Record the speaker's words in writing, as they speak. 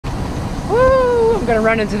I'm gonna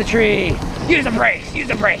run into the tree. Use the brakes, use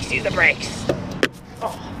the brakes, use the brakes.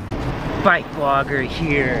 Oh. BikeBlogger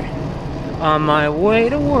here on my way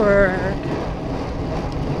to work.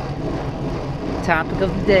 Topic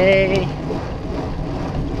of the day.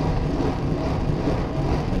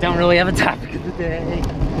 Don't really have a topic of the day.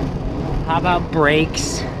 How about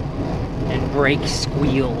brakes and brake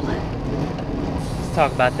squeal? Let's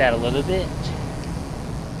talk about that a little bit.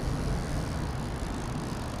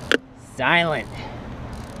 Silent.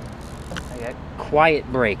 I got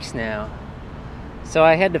quiet brakes now. So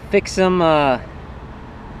I had to fix them.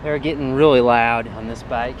 They were getting really loud on this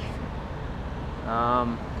bike.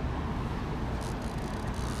 Alright.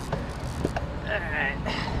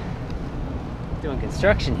 Doing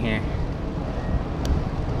construction here.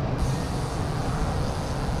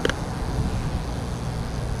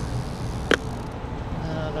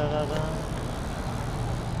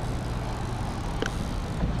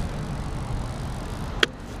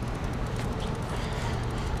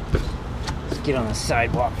 Get on the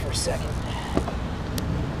sidewalk for a second.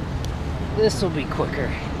 This will be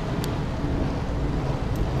quicker.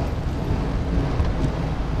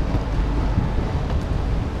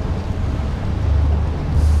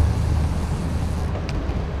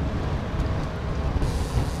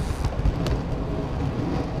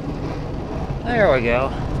 There we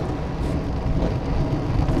go.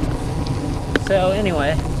 So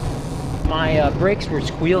anyway, my brakes were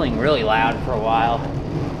squealing really loud for a while.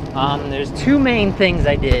 There's two main things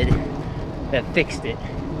I did that fixed it.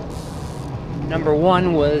 Number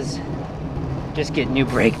one was just get new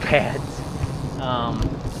brake pads.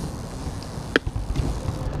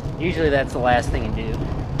 Usually that's the last thing to do.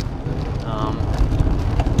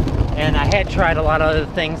 And I had tried a lot of other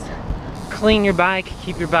things. Clean your bike,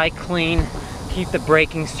 keep your bike clean, keep the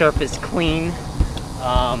braking surface clean.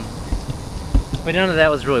 But none of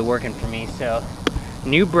that was really working for me, so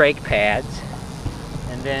new brake pads.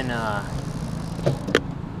 And then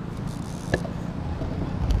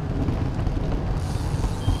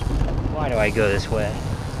why do I go this way?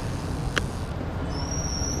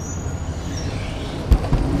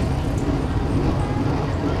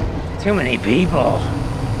 Too many people.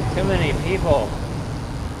 Too many people.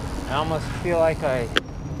 I almost feel like I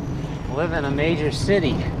live in a major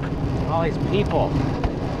city. All these people.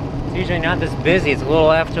 It's usually not this busy. It's a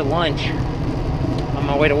little after lunch on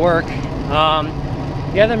my way to work.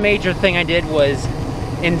 The other major thing I did was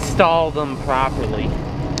install them properly.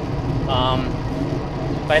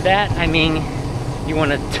 By that I mean you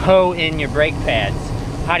want to toe in your brake pads.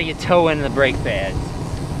 How do you toe in the brake pads?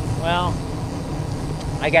 Well,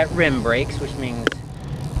 I got rim brakes, which means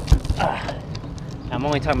I'm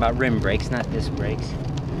only talking about rim brakes, not disc brakes.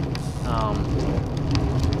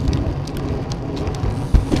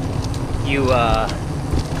 You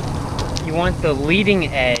want the leading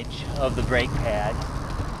edge of the brake pad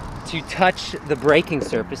to touch the braking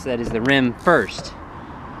surface, that is the rim, first.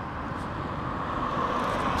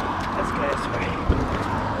 Let's go this way.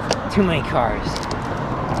 Too many cars.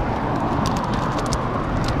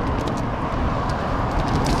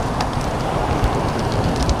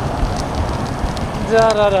 Da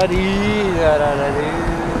da da dee, da da da doo.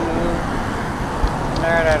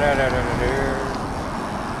 Da da da da da da.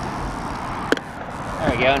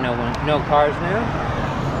 There we go. No cars now.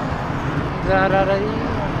 Da da da dee.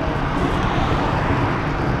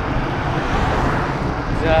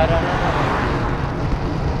 Da da da da.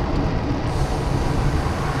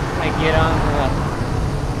 Might get on the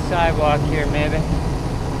sidewalk here, maybe.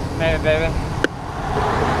 Maybe, baby.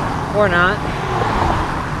 Or not.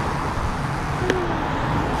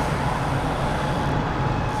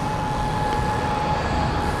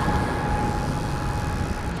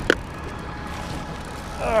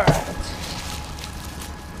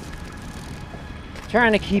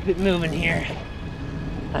 Trying to keep it moving here.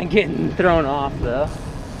 I'm getting thrown off though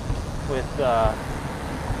with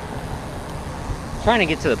trying to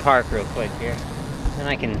get to the park real quick here, and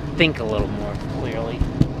I can think a little more clearly.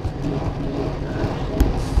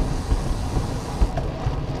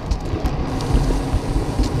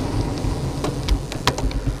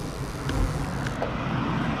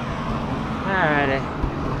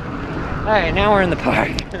 Alright, now we're in the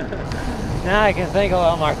park. Now I can think a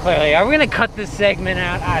little more clearly. Are we gonna cut this segment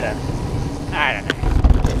out? I don't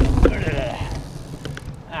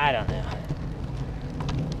know.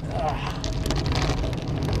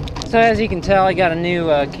 So as you can tell, I got a new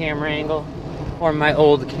camera angle, or my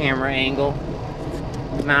old camera angle,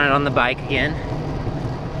 mounted on the bike again.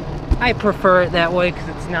 I prefer it that way because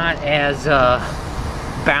it's not as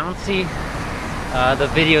bouncy. The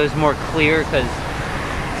video is more clear because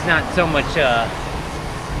it's not so much,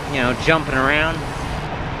 you know, jumping around.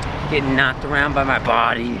 getting knocked around by my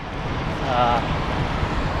body.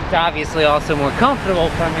 It's obviously also more comfortable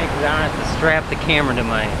for me because I don't have to strap the camera to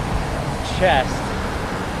my chest.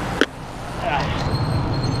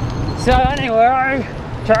 So anyway,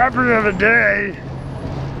 topic of the day,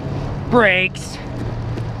 brakes.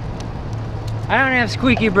 I don't have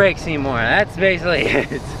squeaky brakes anymore. That's basically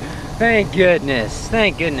it. Thank goodness,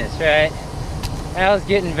 right? That was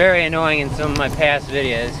getting very annoying in some of my past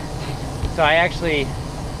videos. So I actually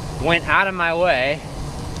went out of my way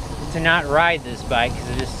to not ride this bike because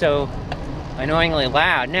it's just so annoyingly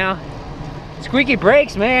loud. Now, squeaky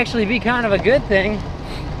brakes may actually be kind of a good thing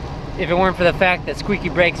if it weren't for the fact that squeaky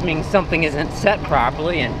brakes means something isn't set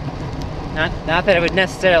properly, and not that it would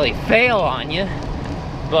necessarily fail on you,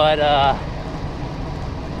 but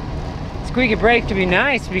squeaky brake to be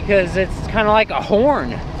nice because it's kind of like a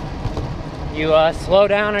horn. You slow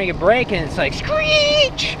down on your brake and it's like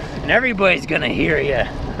screech, and everybody's gonna hear you.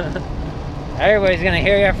 Everybody's gonna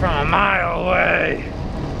hear you from a mile away.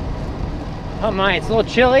 Oh my, it's a little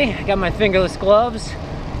chilly. I got my fingerless gloves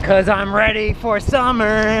because I'm ready for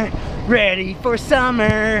summer. Ready for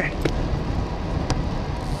summer.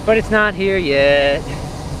 But it's not here yet.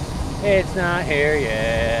 It's not here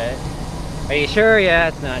yet. Are you sure? Yeah,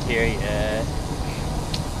 it's not here yet.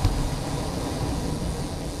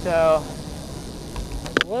 So,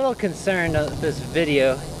 a little concerned with this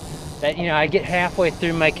video that, you know, I get halfway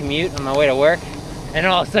through my commute on my way to work and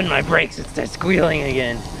all of a sudden my brakes would start squealing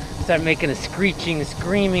again. Start making a screeching,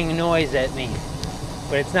 screaming noise at me.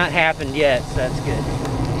 But it's not happened yet, so that's good.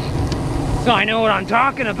 So I know what I'm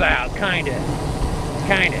talking about, kinda.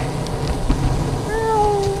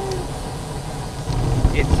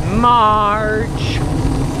 It's March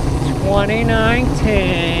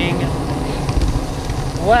 2019.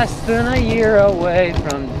 Less than a year away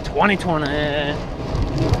from 2020.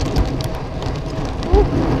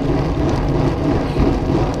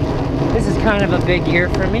 This is kind of a big year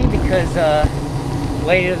for me because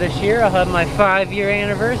later this year I'll have my 5-year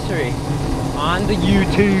anniversary on the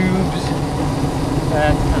YouTubes.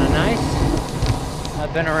 That's kind of nice.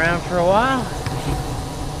 I've been around for a while.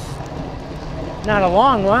 Not a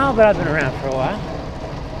long while, but I've been around for a while.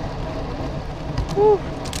 Whew.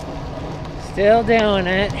 Still doing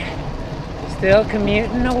it. Still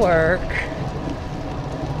commuting to work.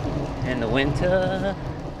 In the winter.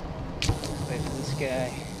 Wait for this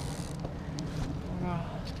guy.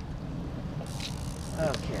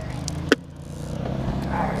 Okay.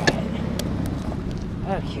 Alright.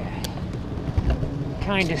 Okay.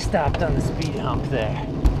 Kinda stopped on the speed hump there.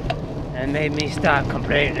 And made me stop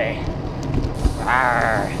completely.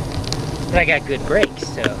 Arr. But I got good brakes,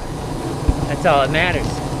 so that's all that matters.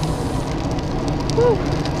 Whew.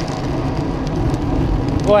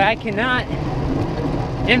 Boy, I cannot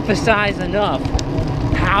emphasize enough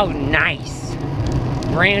how nice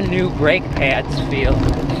brand new brake pads feel.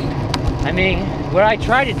 I mean, what I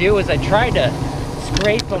tried to do was I tried to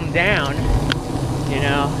scrape them down, you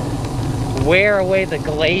know, wear away the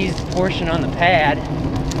glazed portion on the pad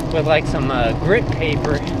with like some grit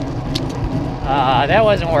paper. That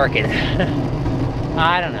wasn't working.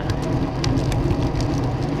 I don't know.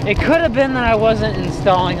 It could have been that I wasn't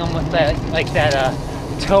installing them with that, like that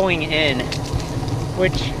towing in,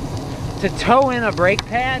 which to tow in a brake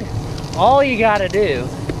pad, all you gotta do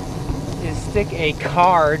is stick a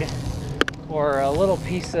card or a little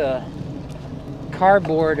piece of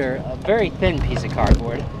cardboard, or a very thin piece of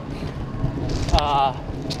cardboard,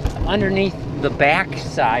 underneath the back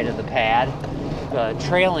side of the pad, the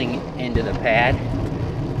trailing end of the pad.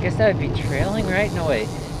 I guess that would be trailing, right? No, wait.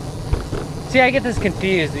 See, I get this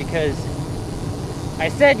confused because I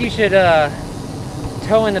said you should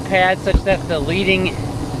tow in the pad such that the leading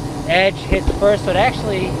edge hits first, but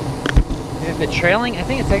actually, is it the trailing? I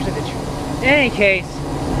think it's actually the in any case,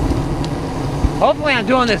 hopefully I'm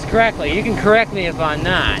doing this correctly. You can correct me if I'm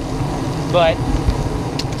not, but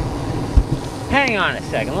hang on a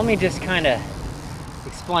second. Let me just kind of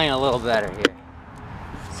explain a little better here.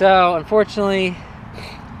 So, unfortunately,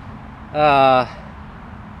 yeah,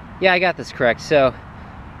 I got this correct. So,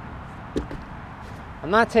 I'm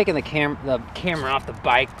not taking the camera off the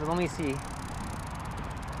bike, but let me see.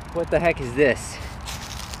 What the heck is this?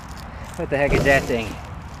 What the heck is that thing?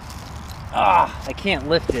 Ah, I can't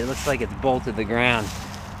lift it. It looks like it's bolted to the ground.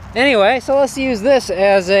 Anyway, so let's use this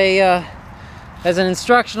as an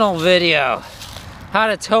instructional video. How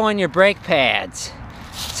to tow in your brake pads.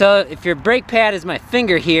 So if your brake pad is my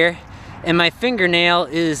finger here, and my fingernail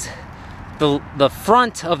is the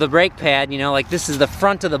front of the brake pad, you know, like this is the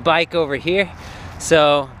front of the bike over here.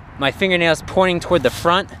 So my fingernail is pointing toward the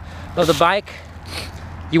front of the bike.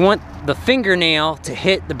 you want the fingernail to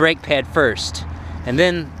hit the brake pad first, and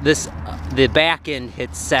then the back end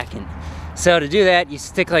hits second. So to do that, you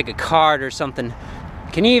stick like a card or something.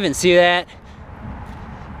 Can you even see that?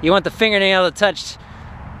 You want the fingernail to touch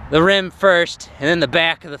the rim first, and then the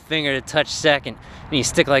back of the finger to touch second. And you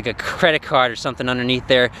stick like a credit card or something underneath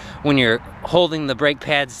there when you're holding the brake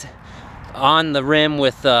pads on the rim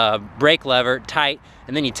with the brake lever tight,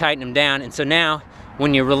 and then you tighten them down. And so now,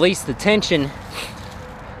 when you release the tension,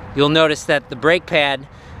 you'll notice that the brake pad,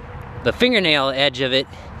 the fingernail edge of it,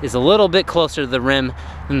 is a little bit closer to the rim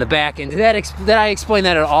than the back end. Did I explain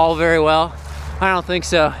that at all very well? I don't think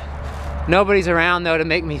so. Nobody's around though to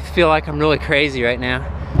make me feel like I'm really crazy right now,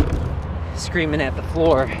 screaming at the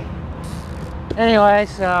floor. Anyway,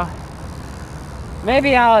 so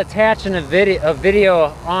maybe I'll attach a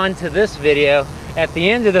video onto this video at the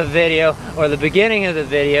end of the video or the beginning of the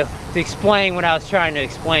video to explain what I was trying to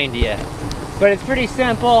explain to you. But it's pretty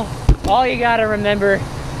simple. All you gotta remember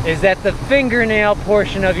is that the fingernail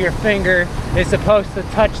portion of your finger is supposed to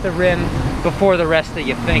touch the rim before the rest of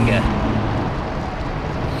your finger.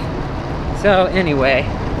 So anyway,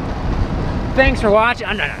 thanks for watching.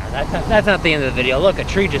 Oh, no, that's not the end of the video. Look, a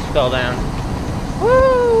tree just fell down.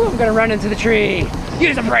 Woo! I'm gonna run into the tree.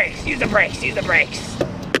 Use the brakes, use the brakes, use the brakes.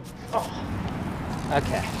 Oh.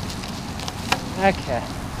 Okay. Okay.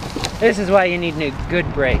 This is why you need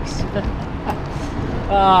good brakes.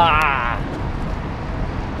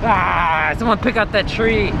 Someone pick up that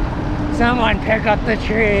tree. Someone pick up the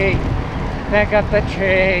tree. Pick up the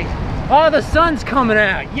tree. Oh, the sun's coming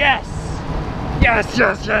out. Yes. Yes,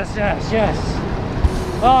 yes, yes, yes, yes.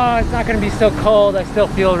 Oh, it's not gonna be so cold. I still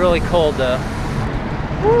feel really cold though.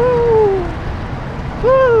 Woo!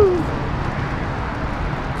 Woo!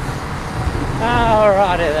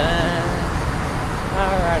 Alrighty then.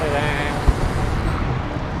 Alrighty then.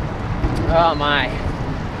 Oh my.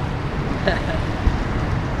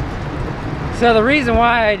 So the reason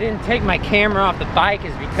why I didn't take my camera off the bike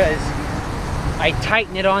is because I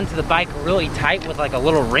tightened it onto the bike really tight with like a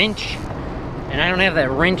little wrench, and I don't have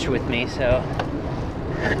that wrench with me, so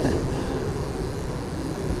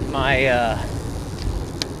my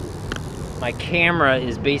camera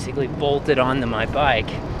is basically bolted onto my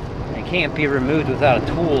bike. It can't be removed without a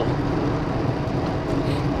tool.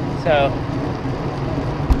 So,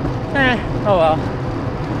 oh well.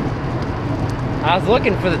 I was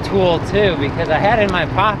looking for the tool too because I had it in my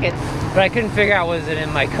pocket, but I couldn't figure out, was it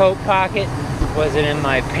in my coat pocket? Was it in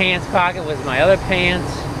my pants pocket? Was it my other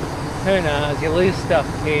pants? Who knows? You lose stuff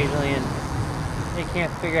occasionally and you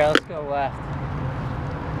can't figure out. Let's go left.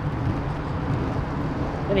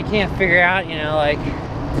 Then you can't figure out, you know, like,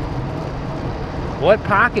 what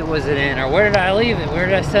pocket was it in, or where did I leave it? Where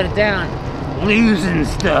did I set it down? Losing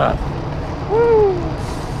stuff. Woo!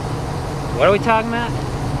 What are we talking about?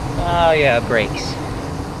 Oh yeah, brakes.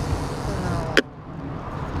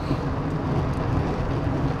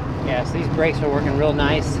 Yeah, so these brakes are working real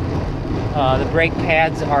nice. The brake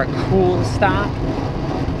pads are cool to stop.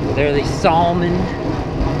 They're the salmon,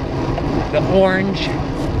 the orange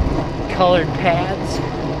colored pads.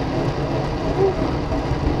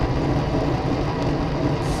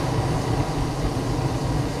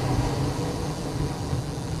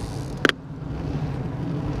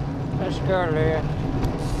 Let's go there.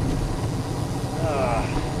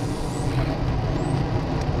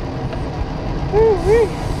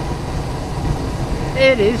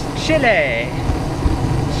 It is chili.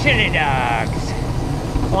 Chili dogs.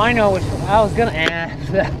 Well, I know which I was gonna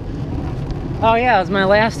ask. Oh yeah, it was my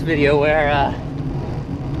last video where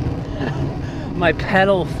my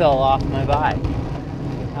pedal fell off my bike.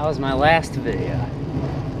 That was my last video.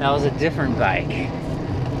 That was a different bike.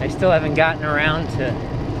 I still haven't gotten around to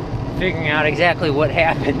figuring out exactly what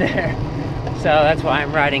happened there. So that's why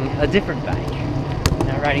I'm riding a different bike.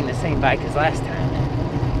 Not riding the same bike as last time.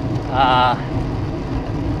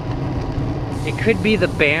 It could be the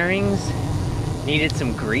bearings needed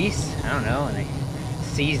some grease. I don't know, and they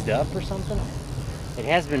seized up or something. It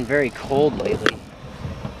has been very cold lately.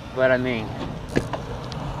 But I mean,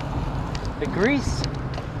 the grease,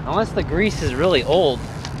 unless the grease is really old,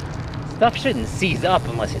 stuff shouldn't seize up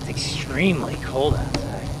unless it's extremely cold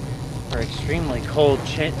outside. Or extremely cold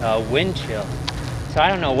wind chill. So I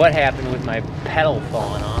don't know what happened with my pedal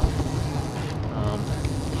falling off.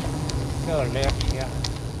 Go left, yeah.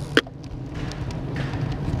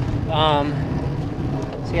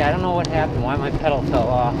 So yeah, I don't know what happened, why my pedal fell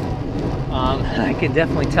off. I can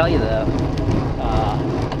definitely tell you though,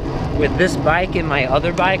 with this bike and my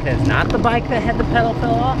other bike that's not the bike that had the pedal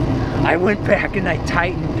fell off, I went back and I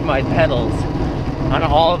tightened my pedals on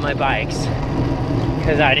all of my bikes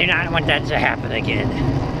because I do not want that to happen again.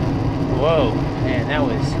 Whoa, man,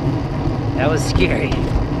 that was scary.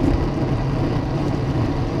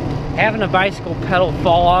 Having a bicycle pedal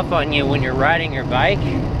fall off on you when you're riding your bike,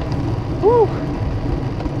 whew.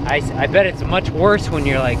 I bet it's much worse when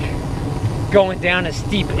you're like going down a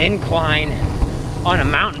steep incline on a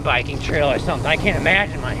mountain biking trail or something. I can't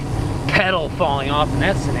imagine my pedal falling off in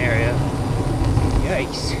that scenario.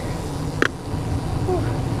 Yikes. Whew.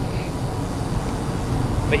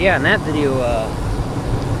 But yeah, in that video,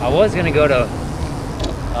 I was gonna go to,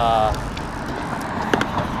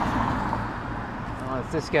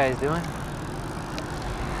 what's this guy's doing?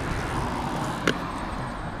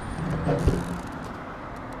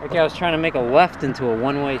 Like I was trying to make a left into a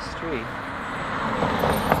one-way street.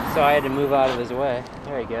 So I had to move out of his way.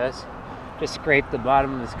 There he goes. Just scraped the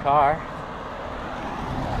bottom of his car.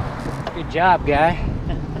 Good job, guy.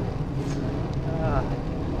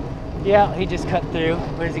 Yeah, he just cut through.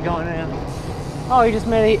 Where's he going now? Oh, he just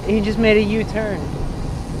made a U-turn.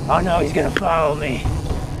 Oh no, he's gonna follow me.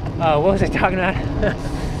 What was I talking about?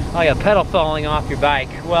 Oh yeah, pedal falling off your bike.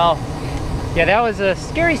 Well, yeah, that was a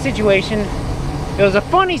scary situation. It was a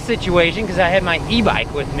funny situation because I had my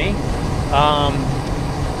e-bike with me.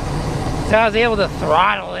 So I was able to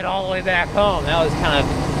throttle it all the way back home. That was kind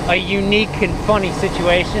of a unique and funny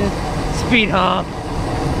situation. Speed hump.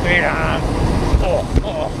 Speed hump. Oh,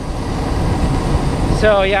 oh.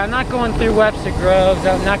 So yeah, I'm not going through Webster Groves.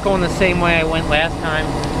 I'm not going the same way I went last time.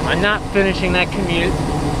 I'm not finishing that commute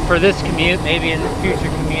for this commute. Maybe in the future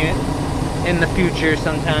commute. In the future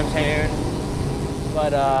sometime soon.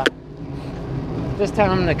 But this time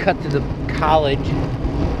I'm going to cut to the college.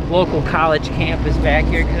 Local college campus back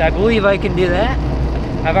here because I believe I can do that.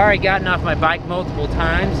 I've already gotten off my bike multiple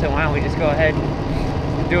times, so why don't we just go ahead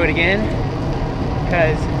and do it again?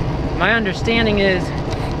 Because my understanding is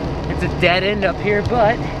it's a dead end up here,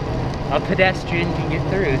 but a pedestrian can get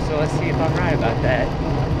through. So let's see if I'm right about that.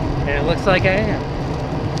 And it looks like I am.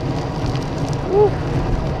 Woo.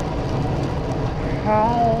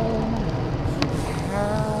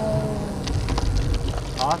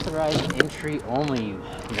 Authorized entry only.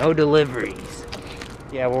 No deliveries.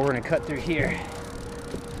 Yeah, well, we're gonna cut through here.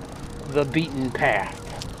 The beaten path.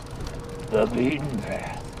 The beaten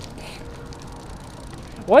path.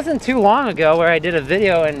 Wasn't too long ago where I did a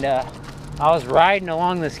video and I was riding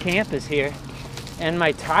along this campus here and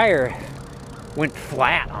my tire went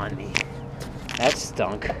flat on me. That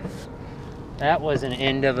stunk. That was an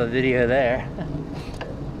end of a video there.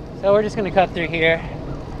 So we're just gonna cut through here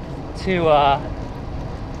to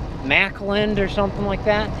Mackland or something like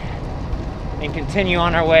that and continue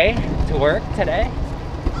on our way to work today.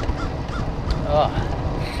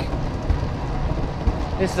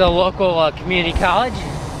 This is a local community college,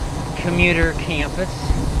 commuter campus.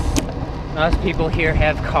 Most people here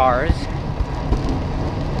have cars.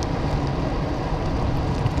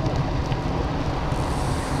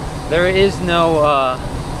 There is no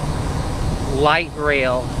light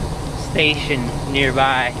rail station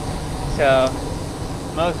nearby, so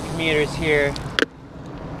most commuters here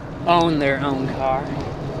own their own car.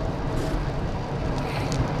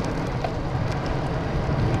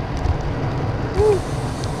 Woo.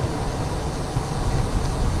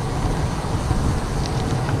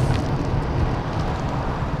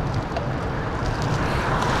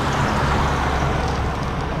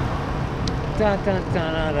 Dun dun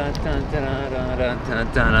dun dun dun dun dun dun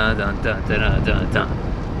dun dun dun dun dun dun dun dun.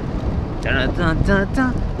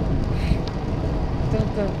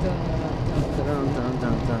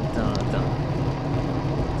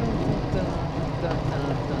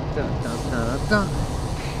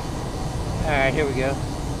 Alright, here we go.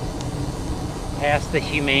 Past the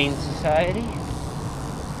Humane Society.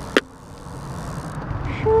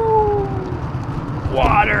 Whew.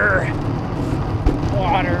 Water!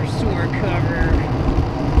 Water, sewer cover.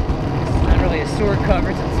 It's not really a sewer cover,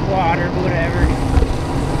 it's water, but whatever.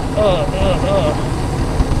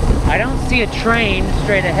 I don't see a train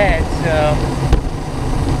straight ahead, so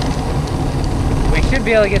we should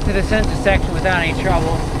be able to get to this intersection without any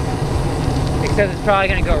trouble. Except it's probably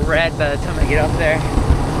going to go red by the time I get up there.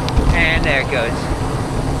 And there it goes.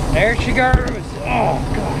 There she goes! Oh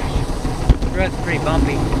gosh. The road's pretty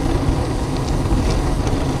bumpy.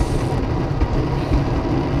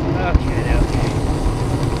 Okay.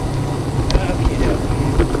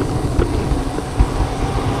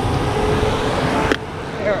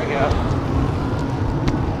 There we go.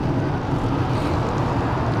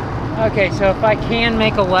 Okay, so if I can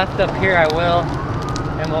make a left up here, I will.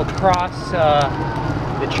 And we'll cross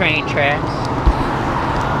the train tracks.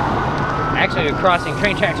 Actually, we're crossing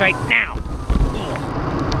train tracks right now.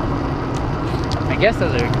 I guess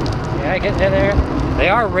those are, yeah, I guess they're there. They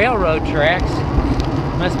are railroad tracks.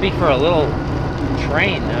 Must be for a little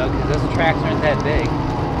train though, because those tracks aren't that big.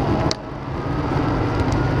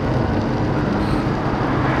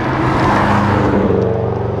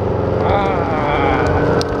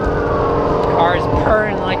 Car's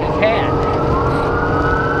purring like a cat.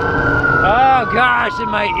 Oh gosh, in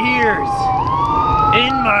my ears.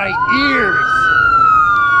 In my ears.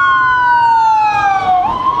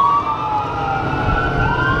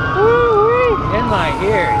 Woo-wee. In my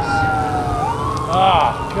ears.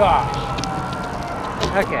 Oh gosh.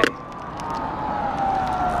 Okay.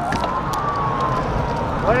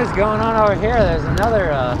 What is going on over here? There's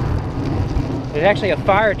another, there's actually a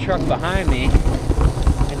fire truck behind me,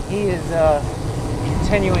 and he is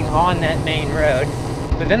continuing on that main road.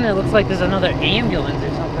 But then it looks like there's another ambulance or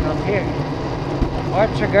something up here.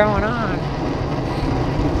 What's going on?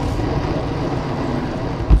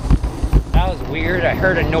 That was weird. I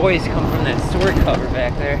heard a noise come from that sewer cover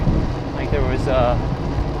back there. Like there was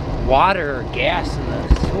water or gas in the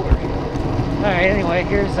sewer. Alright, anyway,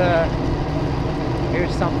 here's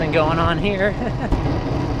something going on here.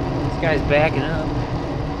 This guy's backing up.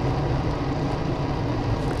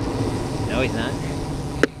 No, he's not.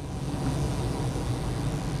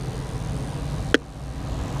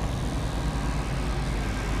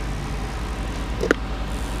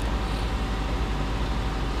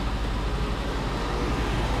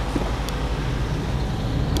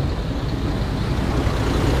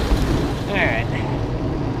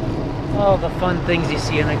 All the fun things you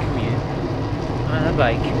see on a commute, on a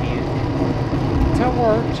bike commute to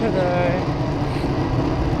work today.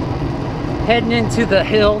 Heading into the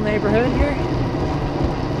Hill neighborhood here.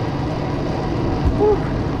 Whew.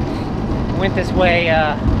 Went this way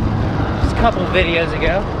just a couple videos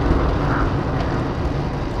ago.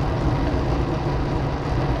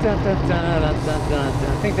 Dun, dun, dun, dun, dun, dun.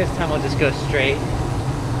 I think this time we'll just go straight.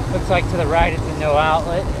 Looks like to the right it's a no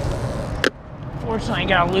outlet. Fortunately, I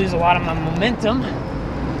gotta lose a lot of my momentum,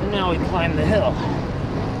 and now we climb the hill.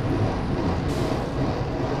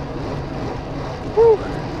 Woo!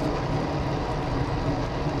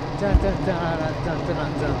 Dun, dun, dun, dun, dun,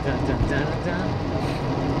 dun, dun, dun, dun, dun.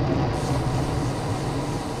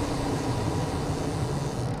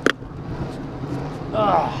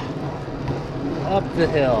 Ah, up the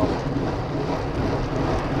hill.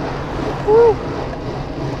 Woo!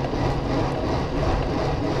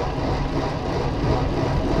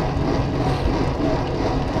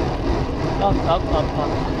 Up, up, up,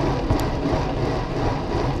 up.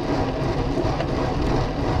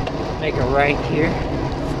 Make a right here.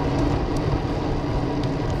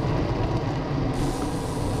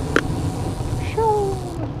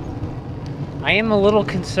 I am a little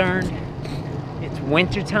concerned. It's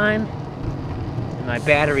winter time and my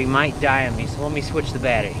battery might die on me, so let me switch the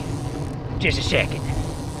battery. Just a second.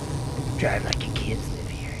 Drive like your kids live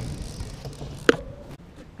here.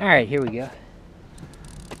 Alright, here we go.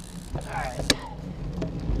 Alright.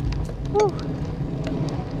 Whew.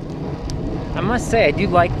 I must say I do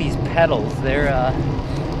like these pedals. They're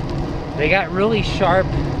they got really sharp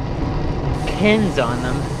pins on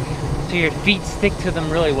them, so your feet stick to them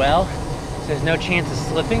really well, so there's no chance of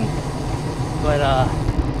slipping. But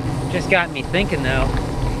just got me thinking though,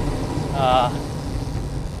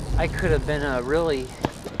 I could have been really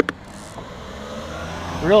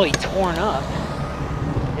torn up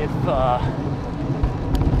if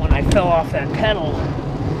when I fell off that pedal,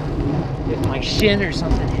 if my shin or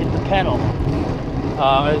something hit the pedal,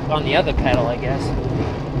 on the other pedal, I guess.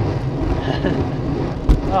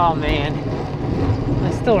 Oh man,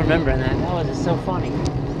 I still remember that. That was just so funny.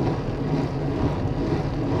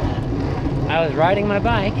 I was riding my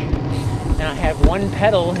bike and I had one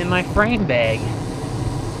pedal in my frame bag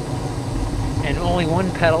and only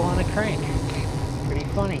one pedal on a crank. Pretty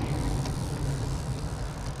funny.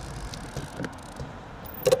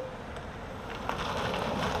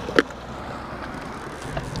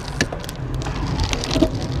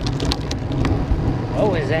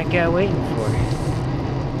 What was that guy waiting for?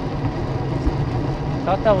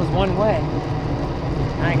 Thought that was one way.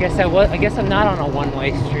 I guess I'm not on a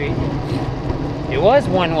one-way street. It was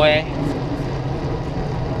one way.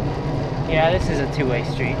 Yeah, this is a two-way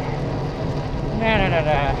street.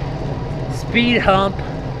 Speed hump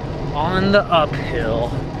on the uphill,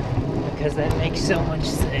 because that makes so much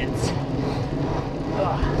sense.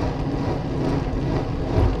 Ugh.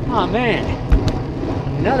 Oh man,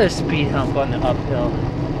 another speed hump on the uphill.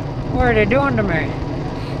 What are they doing to me?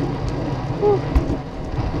 Whew.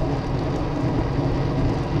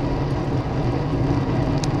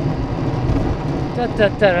 Da, da,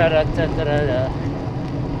 da, da, da, da, da.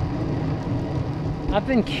 I've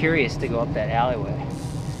been curious to go up that alleyway.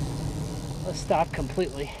 Let's stop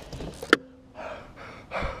completely.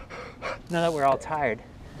 Now that we're all tired,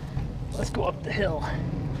 let's go up the hill.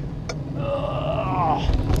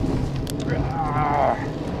 Oh.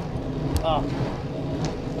 Up,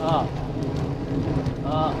 up,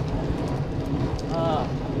 up,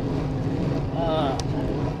 up,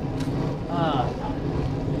 up,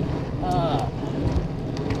 up,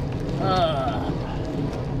 up,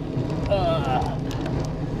 up,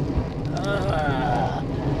 up.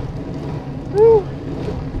 Woo.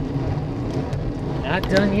 Not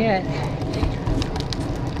done yet.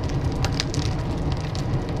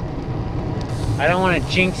 I don't want to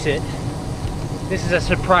jinx it. This is a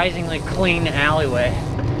surprisingly clean alleyway.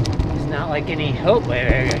 It's not like any, oh,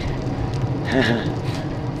 wait.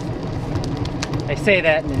 I say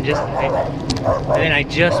that and then I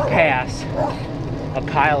just pass a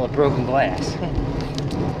pile of broken glass.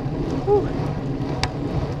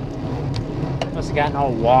 Must have gotten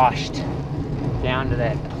all washed down to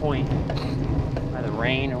that point by the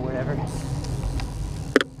rain or whatever.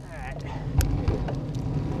 Alright.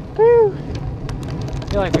 Woo! I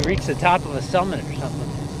feel like we reached the top of a summit or something.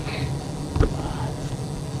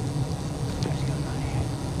 What's going on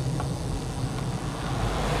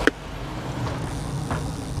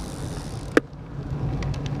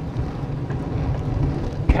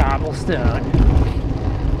here? Cobblestone.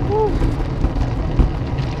 Woo.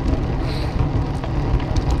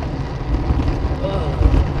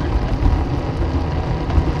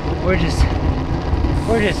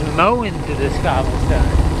 We're just mowing through this cobblestone.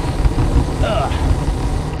 Ugh.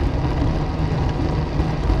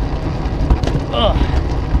 Ugh.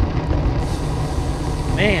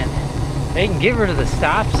 Man, they can get rid of the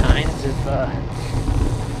stop signs if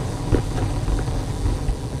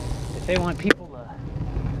they want people to.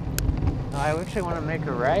 I actually want to make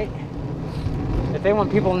a right. If they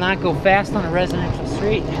want people to not go fast on a residential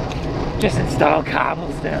street, just install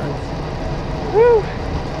cobblestones. Woo!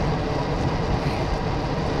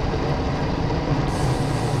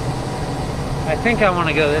 I think I want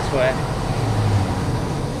to go this way.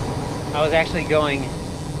 I was actually going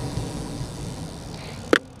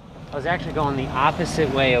the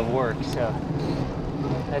opposite way of work, so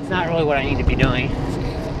that's not really what I need to be doing.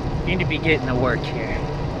 I need to be getting to work here.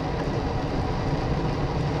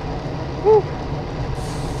 Woo.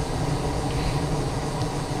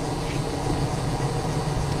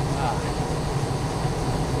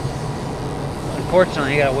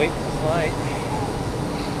 Unfortunately, I gotta wait for this light.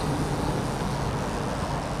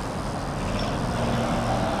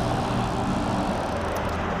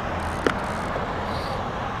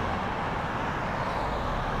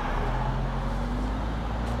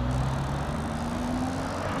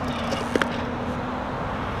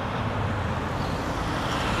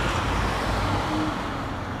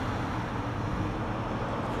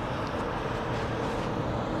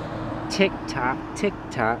 Tick tock, tick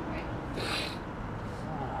tock.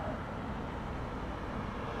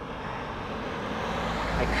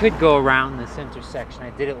 I could go around this intersection. I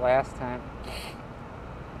did it last time.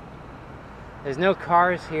 There's no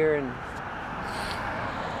cars here, and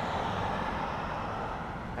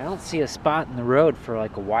I don't see a spot in the road for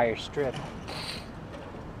like a wire strip.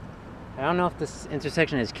 I don't know if this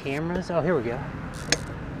intersection has cameras. Oh, here we go.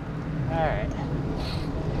 Alright.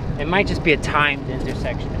 It might just be a timed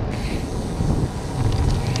intersection.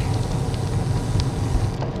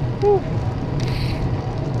 Whew.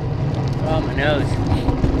 Oh, my nose.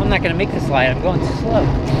 I'm not gonna make this light. I'm going too slow.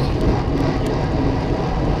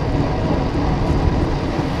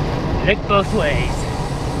 Look both ways.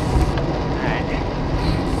 Alright.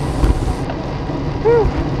 Whew.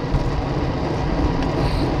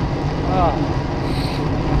 Oh.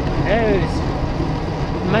 Nose.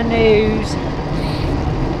 My nose.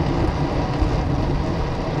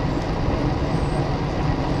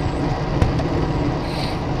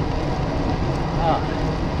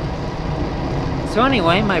 So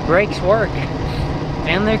anyway, my brakes work,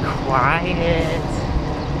 and they're quiet,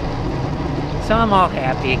 so I'm all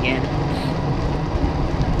happy again.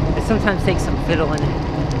 It sometimes takes some fiddling,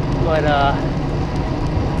 but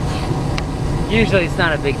usually it's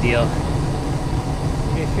not a big deal.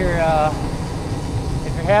 If you're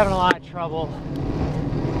having a lot of trouble,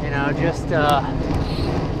 you know, just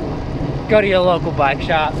go to your local bike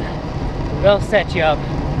shop. They'll set you up.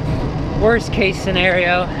 Worst case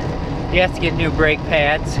scenario, you have to get new brake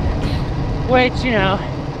pads, which, you know,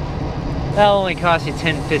 that'll only cost you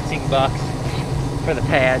 10-15 bucks for the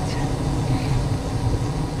pads.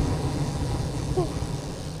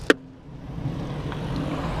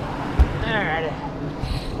 Alright.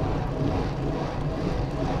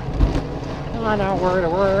 I'm on our way to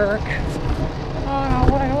work. On our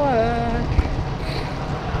way to work.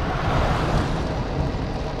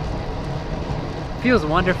 Feels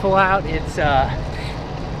wonderful out. It's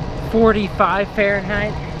 45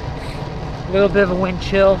 Fahrenheit. A little bit of a wind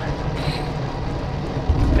chill.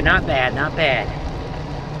 But not bad, not bad.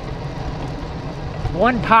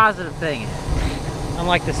 One positive thing,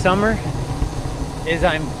 unlike the summer, is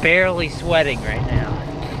I'm barely sweating right now.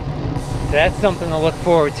 So that's something to look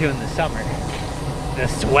forward to in the summer. The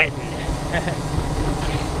sweating.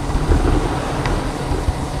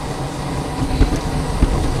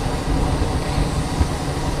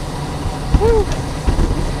 Woo.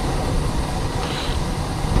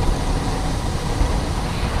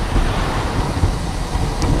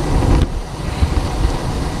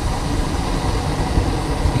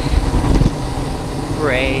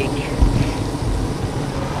 Brake.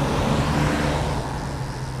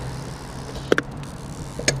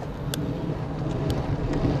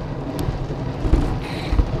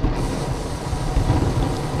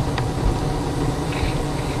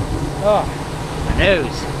 Oh, my nose.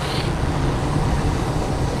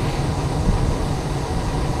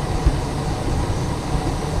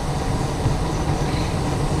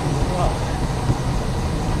 Oh.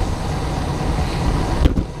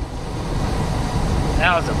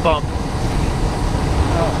 That was a bump.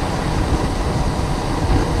 Oh.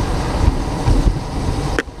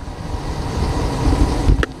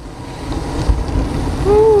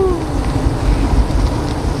 Woo.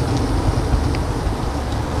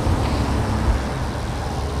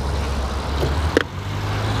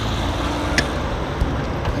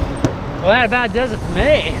 Well, that about does it for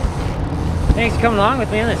me. Thanks for coming along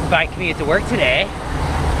with me on this bike commute to work today.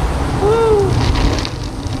 Woo!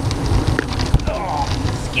 Oh,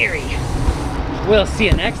 scary. We'll see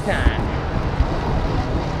you next time.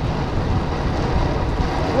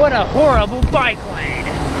 What a horrible bike lane.